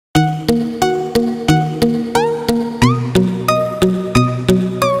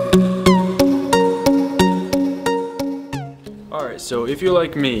if you're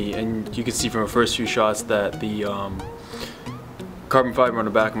like me, and you can see from the first few shots that the carbon fiber on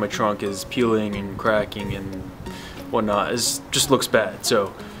the back of my trunk is peeling and cracking and whatnot, it just looks bad.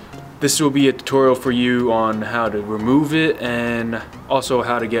 So this will be a tutorial for you on how to remove it and also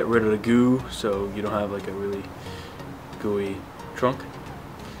how to get rid of the goo so you don't have like a really gooey trunk.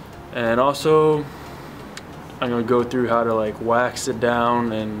 And also I'm going to go through how to like wax it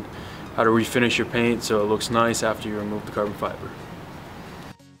down and how to refinish your paint so it looks nice after you remove the carbon fiber.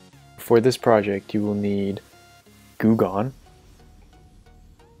 For this project you will need Goo Gone,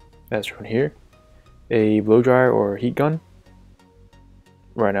 that's shown here, a blow dryer or heat gun,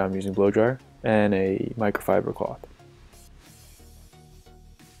 right now I'm using blow dryer, and a microfiber cloth.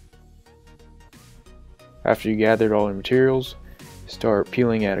 After you gathered all the materials, start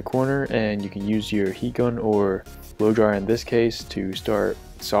peeling at a corner, and you can use your heat gun or blow dryer in this case to start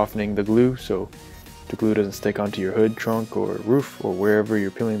softening the glue so the glue doesn't stick onto your hood, trunk, or roof, or wherever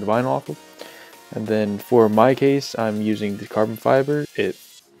you're peeling the vinyl off of. And then for my case, I'm using the carbon fiber. It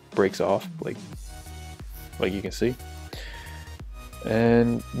breaks off like you can see.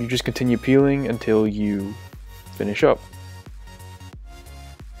 And you just continue peeling until you finish up.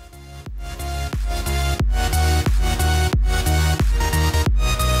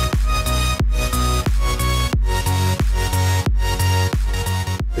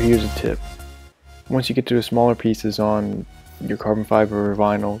 Here's a tip. Once you get to the smaller pieces on your carbon fiber or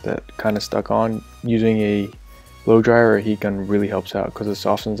vinyl that kind of stuck on, using a blow dryer or a heat gun really helps out because it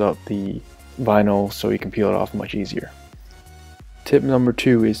softens up the vinyl so you can peel it off much easier. Tip number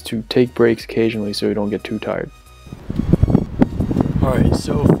 2 is to take breaks occasionally so you don't get too tired. Alright,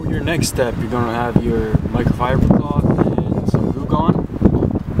 so for your next step, you're going to have your microfiber cloth and some Goo Gone.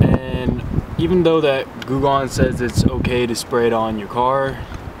 And even though that Goo Gone says it's okay to spray it on your car,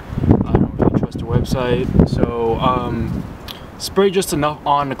 I don't really trust the website. So spray just enough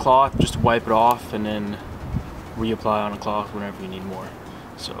on the cloth just to wipe it off and then reapply on the cloth whenever you need more.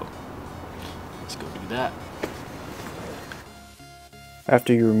 So let's go do that.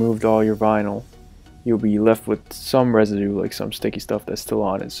 After you removed all your vinyl, you'll be left with some residue, like some sticky stuff that's still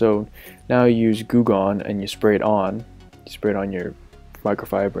on it. So now you use Goo Gone and you spray it on. You spray it on your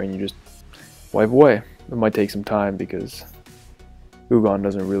microfiber and you just wipe away. It might take some time because Goo Gone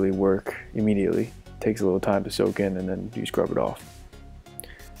doesn't really work immediately. It takes a little time to soak in and then you scrub it off.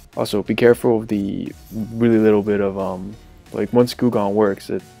 Also, be careful of the really little bit of like once Goo Gone works,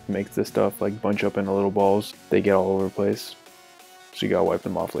 it makes this stuff like bunch up into little balls. They get all over the place, so you gotta wipe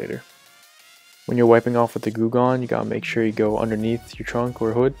them off later. When you're wiping off with the Goo Gone, you gotta make sure you go underneath your trunk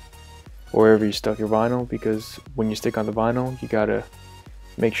or hood, or wherever you stuck your vinyl, because when you stick on the vinyl, you gotta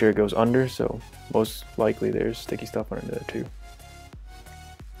make sure it goes under, so most likely there's sticky stuff under there too.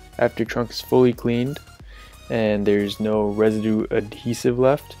 After your trunk is fully cleaned and there's no residue adhesive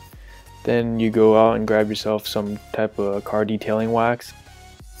left, then you go out and grab yourself some type of car detailing wax.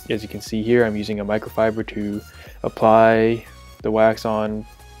 As you can see here, I'm using a microfiber to apply the wax on,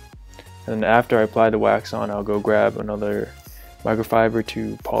 and after I apply the wax on, I'll go grab another microfiber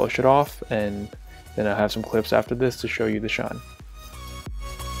to polish it off, and then I'll have some clips after this to show you the shine.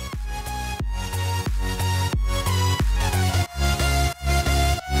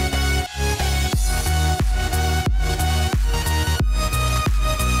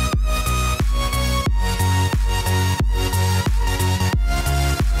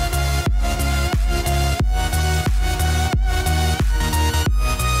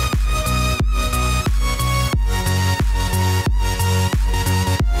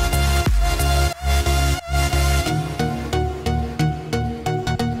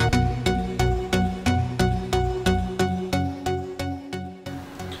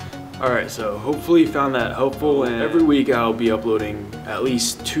 Alright, so hopefully you found that helpful, and every week I'll be uploading at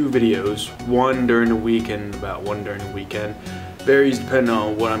least 2 videos, one during the week and about one during the weekend. Varies depending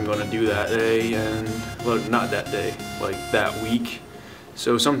on what I'm going to do that day, and well, not that day, like that week.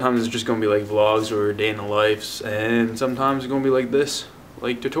 So sometimes it's just going to be like vlogs or day in the lives, and sometimes it's going to be like this,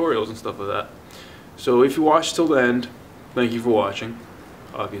 like tutorials and stuff like that. So if you watched till the end, thank you for watching,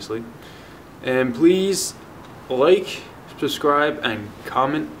 obviously. And please like, subscribe, and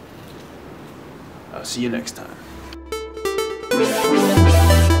comment. I'll see you next time.